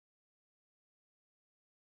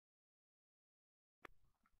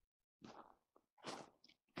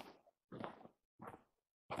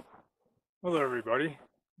Hello everybody,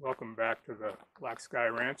 welcome back to the Black Sky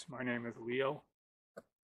Ranch. My name is Leo.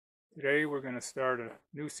 Today we're going to start a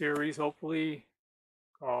new series, hopefully,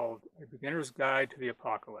 called A Beginner's Guide to the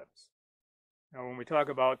Apocalypse. Now when we talk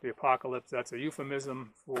about the apocalypse, that's a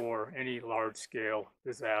euphemism for any large-scale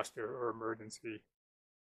disaster or emergency.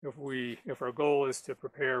 If our goal is to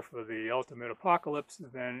prepare for the ultimate apocalypse,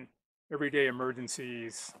 then everyday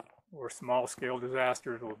emergencies or small-scale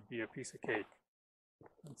disasters will be a piece of cake.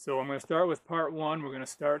 So I'm going to start with part one. We're going to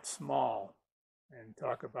start small and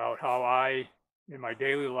talk about how I, in my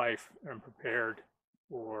daily life, am prepared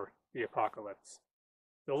for the apocalypse.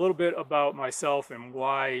 So a little bit about myself and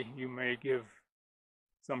why you may give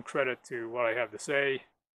some credit to what I have to say.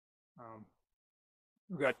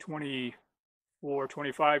 We've got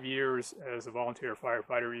 25 years as a volunteer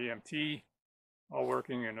firefighter EMT, all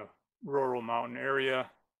working in a rural mountain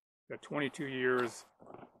area. Got 22 years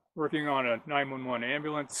working on a 911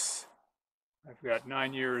 ambulance. I've got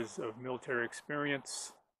 9 years of military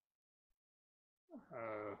experience.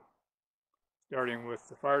 Starting with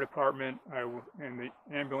the fire department, in the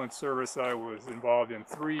ambulance service, I was involved in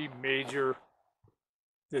 3 major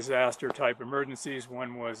disaster type emergencies.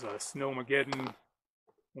 One was a snowmageddon,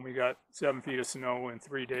 when we got 7 feet of snow in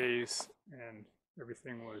 3 days and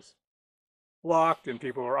everything was blocked and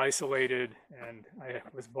people were isolated, and I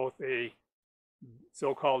was both a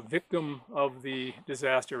so-called victim of the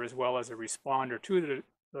disaster as well as a responder to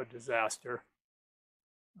the disaster.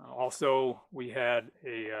 Also, we had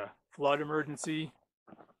a flood emergency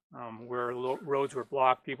where roads were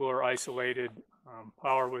blocked, people were isolated,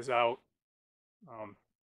 power was out.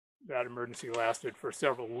 That emergency lasted for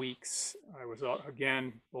several weeks. I was,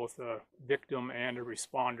 again, both a victim and a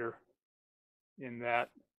responder in that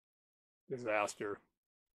disaster.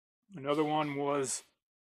 Another one was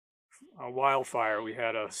a wildfire. We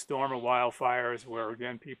had a storm of wildfires where,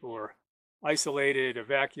 again, people were isolated,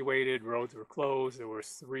 evacuated, roads were closed. There were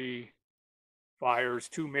 3 fires,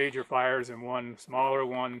 2 major fires and 1 smaller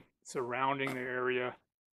one surrounding the area.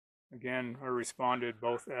 Again, I responded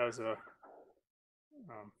both as a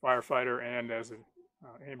firefighter and as an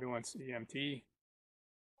ambulance EMT.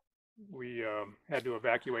 We had to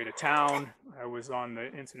evacuate a town. I was on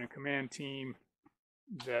the incident command team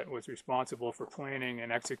that was responsible for planning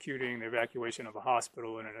and executing the evacuation of a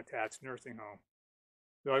hospital and an attached nursing home.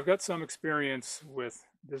 So I've got some experience with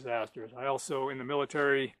disasters. I also, in the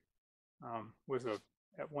military,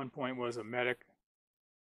 at one point was a medic,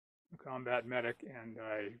 a combat medic, and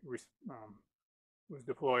I was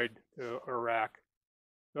deployed to Iraq.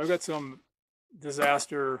 So I've got some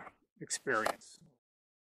disaster experience.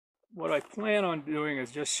 What I plan on doing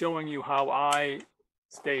is just showing you how I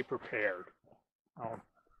stay prepared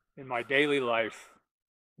in my daily life.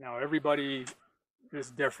 Now, everybody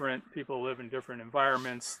is different. People live in different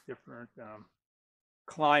environments, different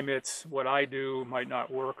climates. What I do might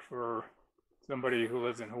not work for somebody who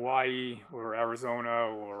lives in Hawaii or Arizona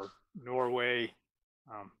or Norway.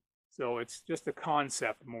 So it's just a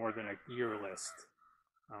concept more than a gear list.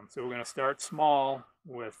 So we're going to start small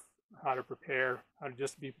with how to prepare, how to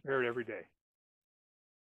just be prepared every day.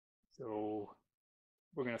 So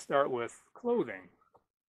we're going to start with clothing.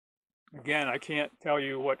 Again, I can't tell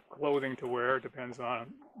you what clothing to wear. It depends on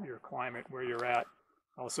your climate, where you're at,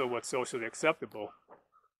 also what's socially acceptable.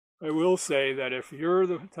 I will say that if you're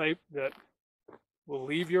the type that will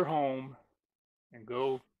leave your home and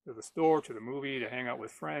go to the store, to the movie, to hang out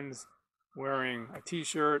with friends, wearing a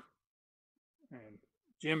t-shirt and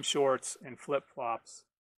gym shorts and flip-flops,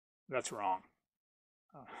 that's wrong.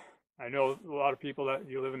 I know a lot of people that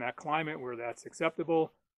you live in that climate where that's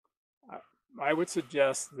acceptable. I would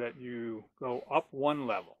suggest that you go up one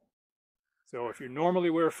level. So if you normally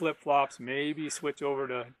wear flip-flops, maybe switch over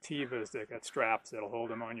to Tevas that got straps that'll hold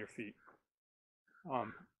them on your feet.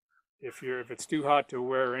 If it's too hot to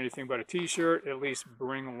wear anything but a t-shirt, at least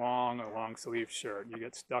bring along a long sleeve shirt. You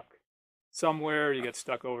get stuck somewhere, you get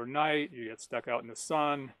stuck overnight, you get stuck out in the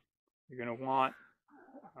sun, you're going to want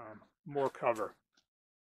more cover.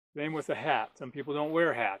 Same with a hat. Some people don't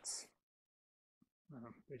wear hats.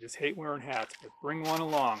 They just hate wearing hats, but bring one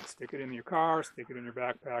along. Stick it in your car, stick it in your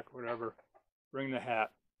backpack, whatever. Bring the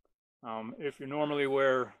hat. If you normally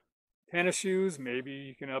wear tennis shoes, maybe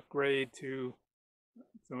you can upgrade to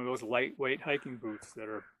some of those lightweight hiking boots that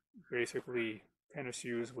are basically tennis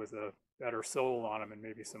shoes with a better sole on them and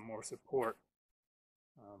maybe some more support.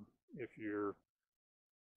 If you're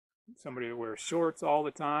somebody that wears shorts all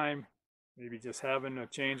the time, maybe just having a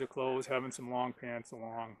change of clothes, having some long pants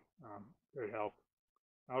along could help.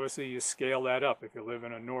 Obviously, you scale that up. If you live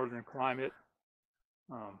in a northern climate,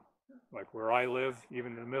 like where I live,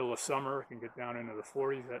 even in the middle of summer, it can get down into the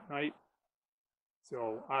 40s at night.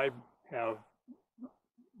 So I have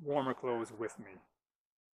warmer clothes with me.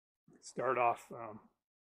 Start off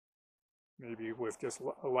maybe with just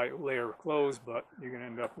a light layer of clothes, but you can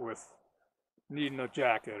end up with needing a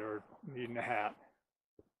jacket or needing a hat.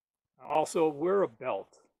 Also, wear a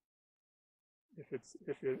belt.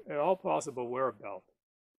 If at all possible, wear a belt.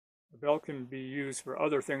 A belt can be used for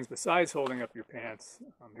other things besides holding up your pants.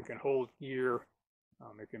 It can hold gear.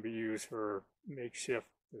 It can be used for makeshift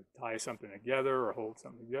to tie something together or hold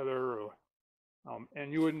something together. Or,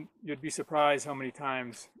 and you'd be surprised how many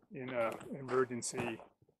times in an emergency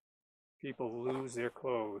people lose their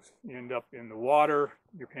clothes. You end up in the water,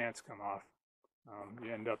 your pants come off.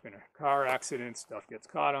 You end up in a car accident, stuff gets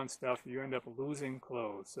caught on stuff. You end up losing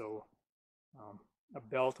clothes. So a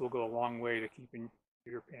belt will go a long way to keeping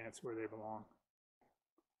your pants where they belong.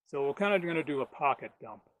 So we're kind of going to do a pocket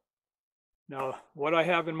dump. Now, what I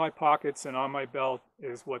have in my pockets and on my belt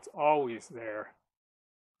is what's always there.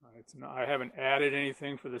 I haven't added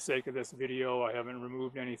anything for the sake of this video. I haven't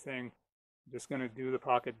removed anything. I'm just going to do the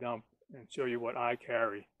pocket dump and show you what I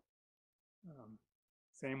carry.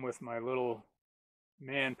 Same with my little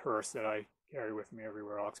man purse that I carry with me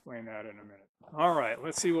everywhere. I'll explain that in a minute. All right,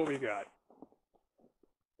 let's see what we got.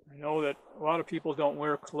 I know that a lot of people don't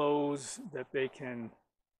wear clothes that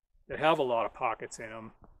have a lot of pockets in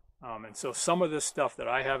them. And so some of this stuff that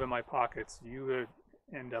I have in my pockets, you would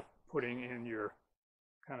end up putting in your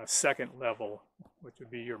kind of second level, which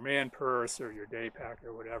would be your man purse or your day pack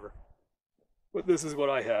or whatever. But this is what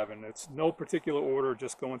I have, and it's no particular order,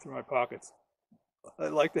 just going through my pockets. I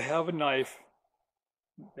like to have a knife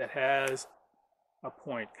that has a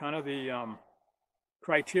point. Kind of the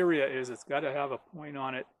criteria is it's got to have a point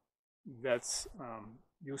on it that's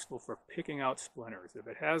useful for picking out splinters. If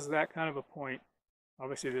it has that kind of a point,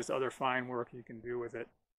 obviously there's other fine work you can do with it.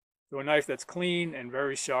 So a knife that's clean and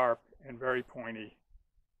very sharp and very pointy.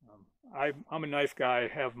 I'm a knife guy. I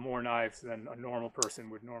have more knives than a normal person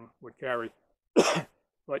would carry.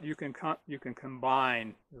 But you can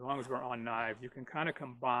combine, as long as we're on knives, you can kind of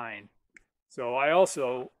combine. So I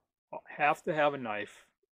also have to have a knife.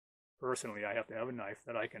 Personally, I have to have a knife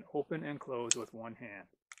that I can open and close with one hand.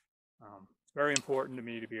 It's very important to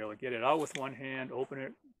me to be able to get it out with one hand, open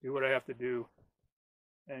it, do what I have to do,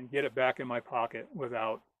 and get it back in my pocket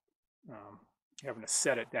without having to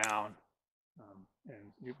set it down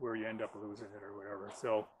where you end up losing it or whatever.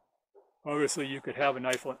 So obviously you could have a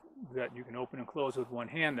knife that you can open and close with one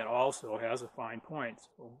hand that also has a fine point.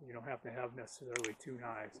 So you don't have to have necessarily two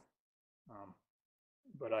knives,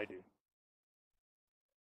 but I do.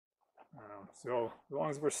 So as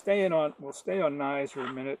long as we'll stay on knives for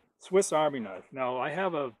a minute. Swiss Army knife. Now I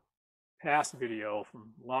have a past video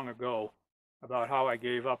from long ago about how I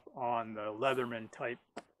gave up on the Leatherman type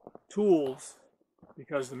tools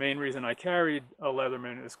because the main reason I carried a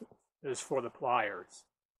Leatherman is for the pliers,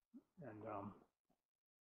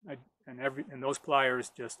 and those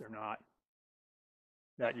pliers just are not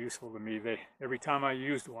that useful to me. Every time I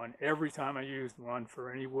used one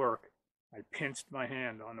for any work, I pinched my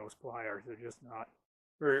hand on those pliers. They're just not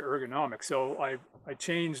very ergonomic. So I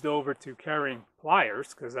changed over to carrying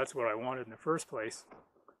pliers because that's what I wanted in the first place,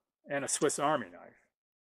 and a Swiss Army knife.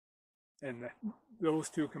 And those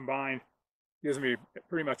two combined gives me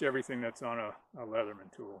pretty much everything that's on a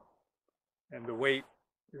Leatherman tool. And the weight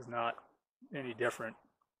is not any different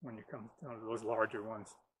when you come down to those larger ones.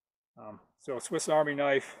 So Swiss Army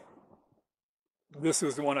knife, this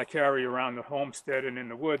is the one I carry around the homestead and in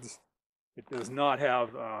the woods. It does not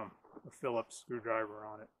have a Phillips screwdriver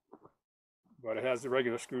on it, but it has the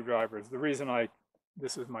regular screwdrivers. The reason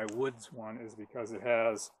this is my woods one is because it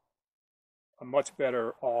has a much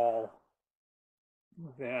better awl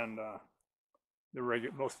than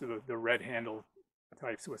most of the red handled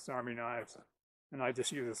type Swiss Army knives. And I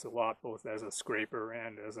just use this a lot, both as a scraper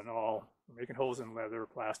and as an awl, for making holes in leather,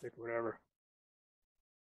 plastic, whatever.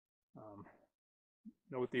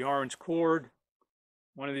 Note the orange cord.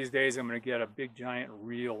 One of these days I'm going to get a big giant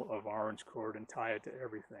reel of orange cord and tie it to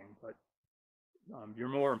everything. But your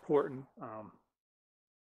more important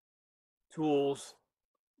tools,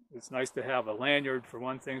 it's nice to have a lanyard for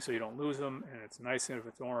one thing so you don't lose them, and it's nice if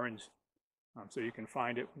it's orange so you can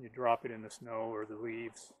find it when you drop it in the snow or the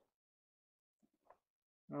leaves.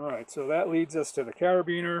 All right, so that leads us to the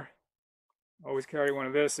carabiner. Always carry one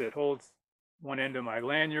of this. It holds one end of my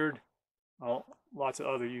lanyard. Lots of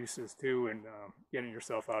other uses too, and getting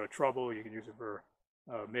yourself out of trouble. You can use it for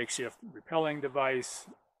a makeshift repelling device.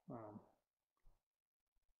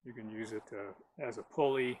 You can use it as a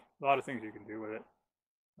pulley. A lot of things you can do with it.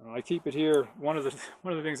 I keep it here. One of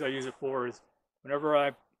the things I use it for is whenever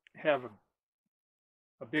I have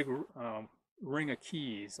a big ring of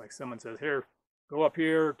keys. Like someone says, here, go up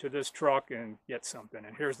here to this truck and get something,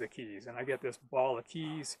 and here's the keys. And I get this ball of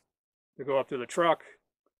keys to go up to the truck.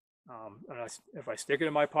 If I stick it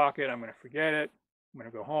in my pocket, I'm going to forget it. I'm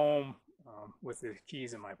going to go home with the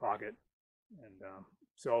keys in my pocket. And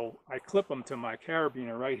so I clip them to my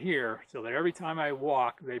carabiner right here so that every time I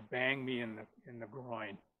walk, they bang me in the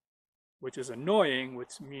groin, which is annoying,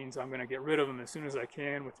 which means I'm going to get rid of them as soon as I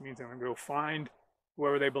can, which means I'm going to go find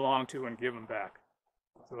whoever they belong to and give them back.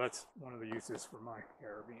 So that's one of the uses for my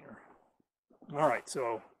carabiner. All right,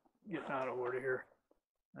 so getting out of order here.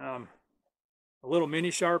 A little mini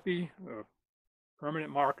Sharpie, a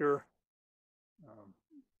permanent marker.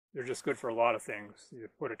 They're just good for a lot of things. You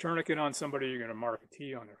put a tourniquet on somebody, you're going to mark a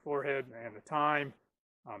T on their forehead and the time.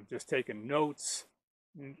 Just taking notes.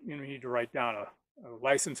 You need to write down a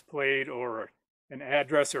license plate or an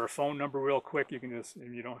address or a phone number real quick. You can just,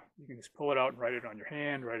 you can just pull it out and write it on your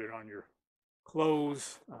hand, write it on your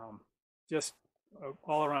clothes. Just an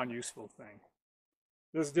all-around useful thing.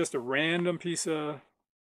 This is just a random piece of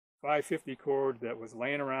 550 cord that was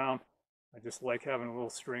laying around. I just like having little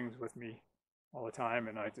strings with me all the time,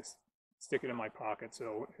 and I just stick it in my pocket.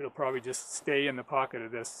 So it'll probably just stay in the pocket of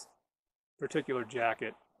this particular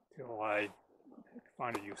jacket till I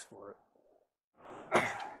find a use for it.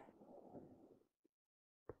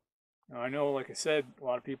 Now, I know, like I said, a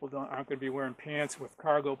lot of people aren't going to be wearing pants with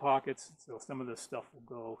cargo pockets, so some of this stuff will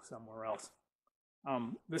go somewhere else.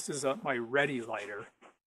 This is my ready lighter.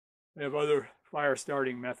 I have other fire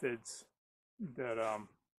starting methods that are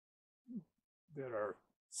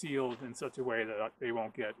sealed in such a way that they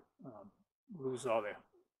won't lose all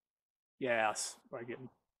the gas by getting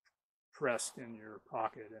pressed in your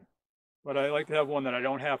pocket. But I like to have one that I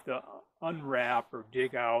don't have to unwrap or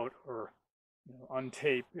dig out or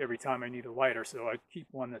untape every time I need a lighter. So I keep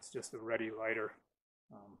one that's just a ready lighter.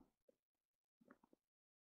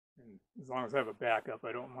 And as long as I have a backup,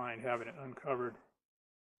 I don't mind having it uncovered.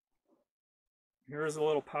 Here's a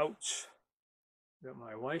little pouch that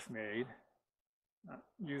my wife made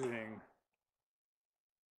using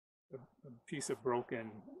a piece of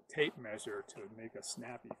broken tape measure to make a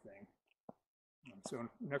snappy thing. So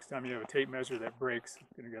next time you have a tape measure that breaks,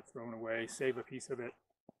 it's going to get thrown away, save a piece of it,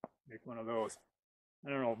 make one of those. I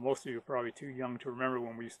don't know, most of you are probably too young to remember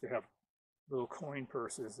when we used to have little coin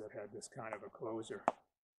purses that had this kind of a closure.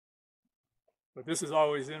 But this is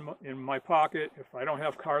always in my pocket. If I don't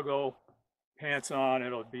have cargo pants on,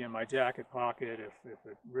 it'll be in my jacket pocket. If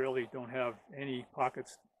it really don't have any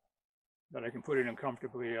pockets that I can put it in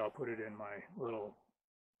comfortably, I'll put it in my little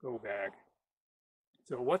go bag.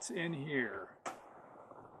 So what's in here?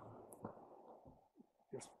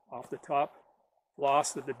 Just off the top,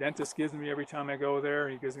 floss that the dentist gives me every time I go there.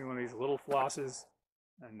 He gives me one of these little flosses,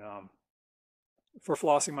 and for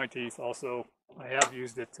flossing my teeth. Also, I have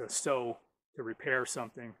used it to repair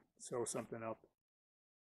something, sew something up.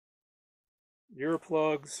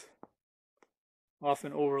 Earplugs,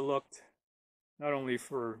 often overlooked, not only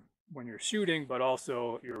for when you're shooting, but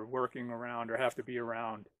also you're working around or have to be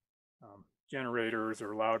around generators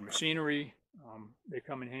or loud machinery. They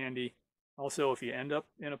come in handy. Also, if you end up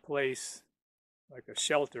in a place like a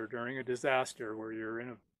shelter during a disaster where you're in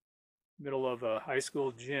the middle of a high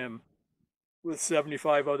school gym with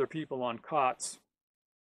 75 other people on cots,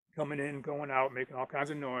 coming in, going out, making all kinds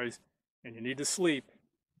of noise, and you need to sleep,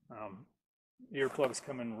 earplugs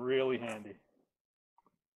come in really handy.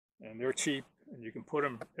 And they're cheap, and you can put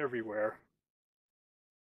them everywhere.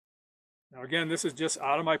 Now again, this is just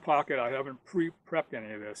out of my pocket. I haven't pre-prepped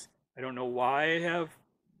any of this. I don't know why I have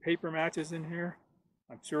paper matches in here.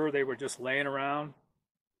 I'm sure they were just laying around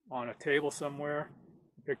on a table somewhere.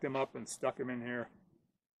 Picked them up and stuck them in here.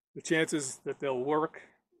 The chances that they'll work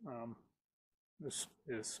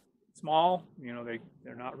is small.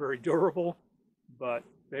 They're not very durable, but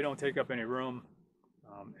they don't take up any room,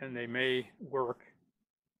 and they may work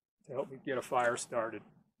to help me get a fire started.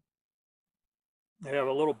 They have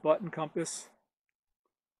a little button compass.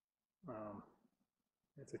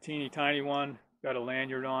 It's a teeny tiny one, got a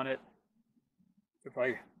lanyard on it. If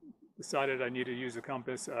I decided I need to use a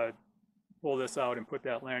compass, I'd pull this out and put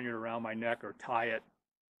that lanyard around my neck or tie it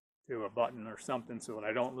to a button or something so that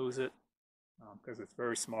I don't lose it, because it's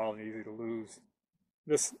very small and easy to lose.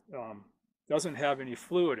 This doesn't have any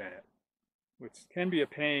fluid in it, which can be a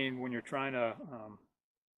pain when you're trying to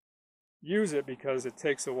use it, because it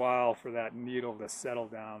takes a while for that needle to settle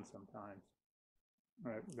down sometimes.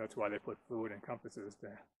 That's why they put fluid in compasses, to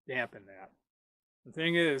dampen that. The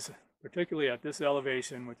thing is, particularly at this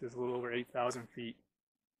elevation, which is a little over 8,000 feet,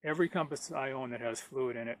 every compass I own that has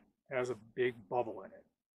fluid in it has a big bubble in it.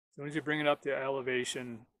 As soon as you bring it up to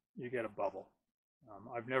elevation you get a bubble.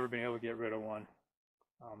 I've never been able to get rid of one.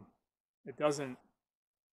 It doesn't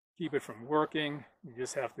keep it from working. You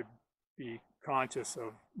just have to be conscious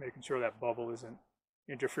of making sure that bubble isn't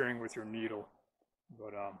interfering with your needle.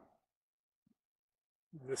 But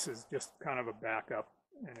this is just kind of a backup,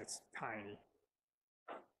 and it's tiny.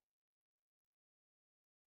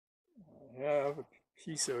 I have a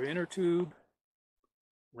piece of inner tube,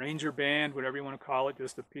 Ranger band, whatever you want to call it,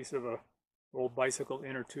 just a piece of a old bicycle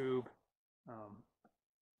inner tube.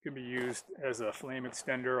 Can be used as a flame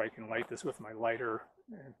extender. I can light this with my lighter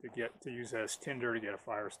and to use as tinder to get a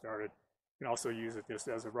fire started. You can also use it just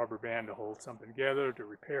as a rubber band to hold something together, to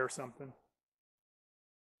repair something.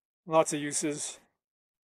 Lots of uses.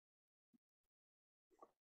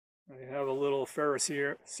 I have a little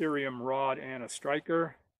ferrocerium rod and a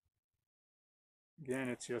striker. Again,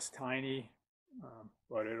 it's just tiny,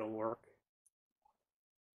 but it'll work.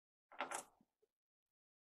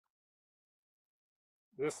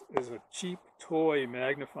 This is a cheap toy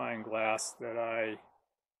magnifying glass that I,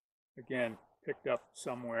 again, picked up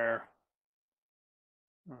somewhere,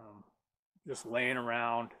 just laying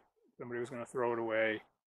around. Somebody was going to throw it away.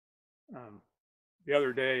 The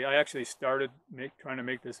other day, I actually started trying to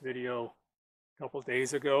make this video a couple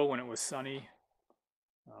days ago when it was sunny.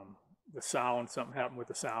 The sound, something happened with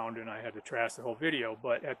the sound, and I had to trash the whole video.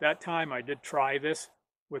 But at that time, I did try this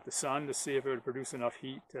with the sun to see if it would produce enough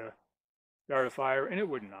heat to start a fire, and it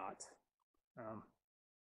would not.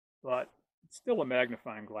 But it's still a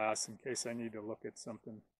magnifying glass in case I need to look at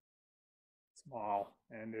something small.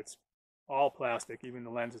 And it's all plastic, even the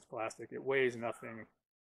lens is plastic. It weighs nothing.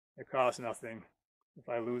 It costs nothing. If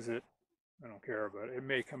I lose it, I don't care, but it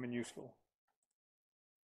may come in useful.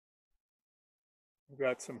 I've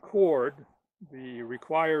got some cord, the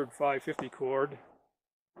required 550 cord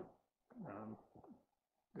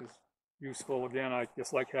is useful. Again, I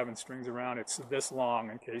just like having strings around. It's this long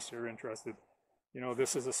in case you're interested. You know,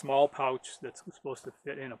 this is a small pouch that's supposed to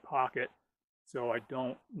fit in a pocket, so I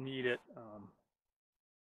don't need it.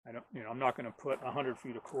 I'm not going to put 100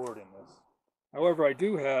 feet of cord in this. However, I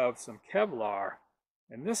do have some Kevlar,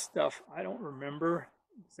 and this stuff, I don't remember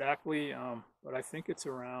exactly, but I think it's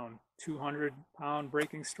around 200-pound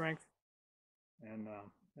breaking strength, and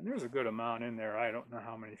there's a good amount in there. I don't know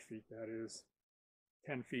how many feet that is,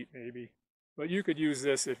 10 feet maybe. But you could use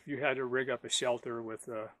this if you had to rig up a shelter with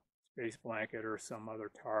a space blanket or some other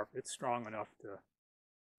tarp. It's strong enough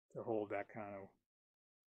to hold that kind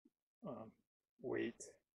of weight.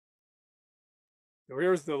 So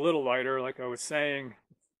here's the little lighter. Like I was saying,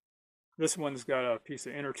 this one's got a piece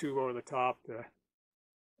of inner tube over the top to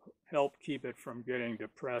help keep it from getting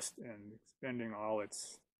depressed and expending all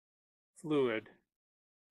its fluid.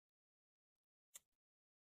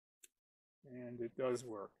 And it does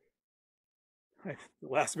work. The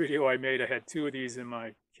last video I made, I had 2 of these in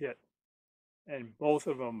my kit, and both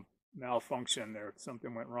of them malfunctioned.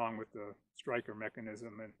 Something went wrong with the striker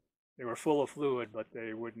mechanism, and they were full of fluid, but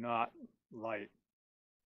they would not light.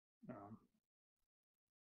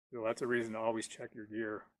 So that's a reason to always check your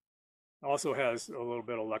gear. It also has a little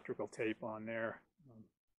bit of electrical tape on there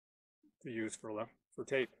to use for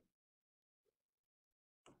tape.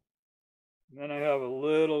 And then I have a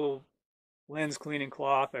little lens cleaning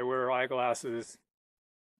cloth. I wear eyeglasses,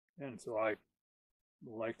 and so I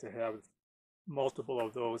like to have multiple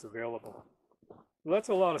of those available. So that's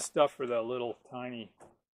a lot of stuff for that little tiny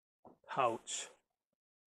pouch.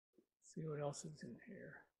 Let's see what else is in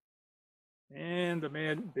here. And the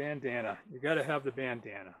bandana. You got to have the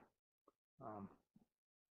bandana.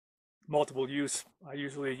 Multiple use. I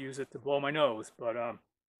usually use it to blow my nose, but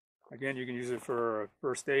again, you can use it for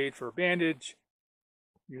first aid, for a bandage.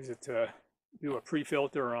 Use it to do a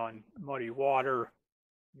pre-filter on muddy water.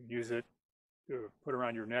 You can use it to put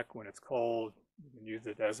around your neck when it's cold. You can use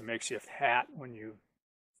it as a makeshift hat when you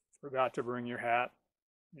forgot to bring your hat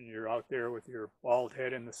and you're out there with your bald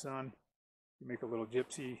head in the sun. You make a little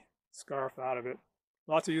gypsy scarf out of it.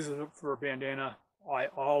 Lots of uses for a bandana. I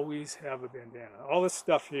always have a bandana. All this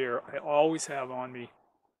stuff here, I always have on me.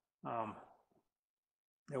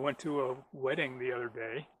 I went to a wedding the other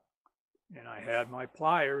day, and I had my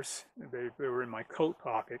pliers. They were in my coat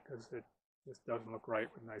pocket because it just doesn't look right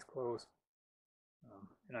with nice clothes.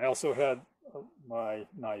 And I also had my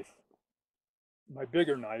knife, my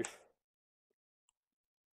bigger knife.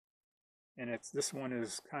 And this one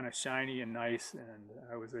is kind of shiny and nice, and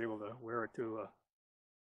I was able to wear it to a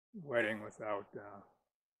wedding without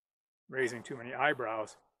raising too many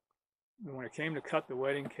eyebrows. And when it came to cut the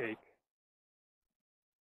wedding cake,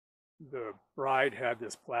 the bride had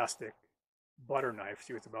this plastic butter knife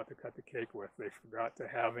she was about to cut the cake with. They forgot to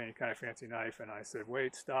have any kind of fancy knife, and I said,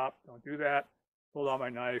 wait, stop, don't do that. Pulled out my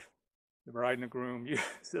knife. The bride and the groom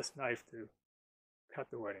used this knife to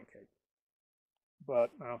cut the wedding cake.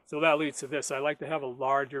 But so that leads to this. I like to have a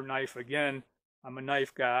larger knife. Again, I'm a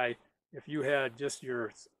knife guy. If you had just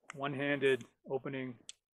your one-handed opening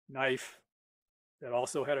knife that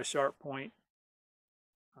also had a sharp point,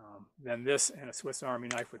 then this and a Swiss Army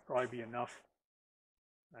knife would probably be enough.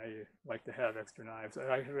 I like to have extra knives.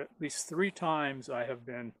 I have at least 3 times I have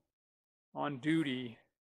been on duty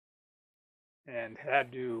and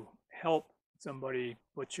had to help somebody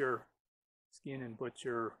butcher, skin and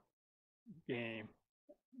butcher game,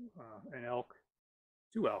 an elk,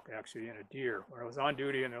 2 elk actually, and a deer. When I was on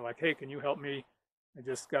duty and they're like, hey, can you help me? I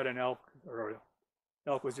just got an elk, or an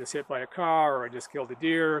elk was just hit by a car, or I just killed a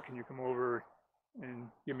deer. Can you come over and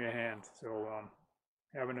give me a hand? So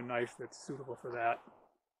having a knife that's suitable for that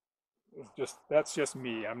is that's just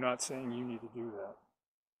me. I'm not saying you need to do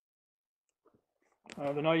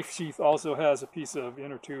that. The knife sheath also has a piece of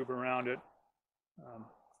inner tube around it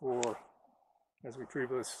for, as we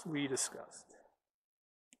previously discussed.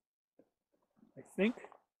 I think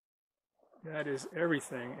that is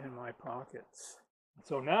everything in my pockets.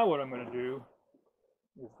 So now what I'm going to do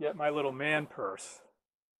is get my little man purse.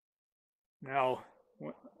 Now,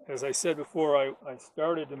 as I said before, I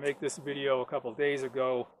started to make this video a couple days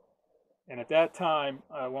ago, and at that time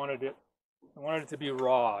I wanted it to be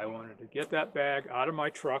raw. I wanted to get that bag out of my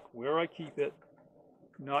truck where I keep it.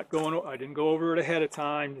 I didn't go over it ahead of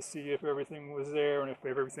time to see if everything was there and if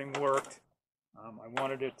everything worked. I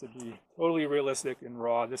wanted it to be totally realistic and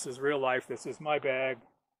raw. This is real life. This is my bag.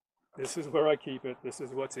 This is where I keep it. This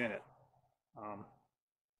is what's in it.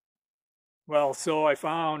 Well, so I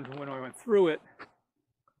found when I went through it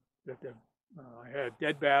that I had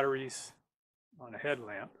dead batteries on a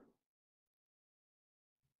headlamp.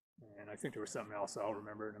 And I think there was something else. I'll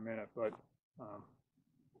remember in a minute. But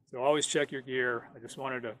so always check your gear. I just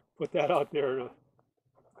wanted to put that out there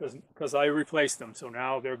because I replaced them. So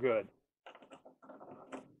now they're good.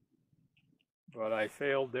 But I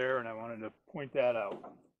failed there, and I wanted to point that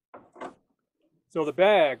out. So the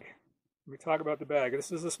bag, let me talk about the bag. This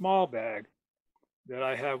is a small bag that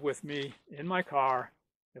I have with me in my car.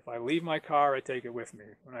 If I leave my car, I take it with me.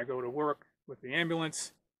 When I go to work with the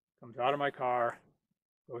ambulance, it comes out of my car,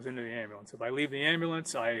 goes into the ambulance. If I leave the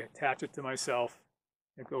ambulance, I attach it to myself.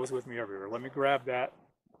 It goes with me everywhere. Let me grab that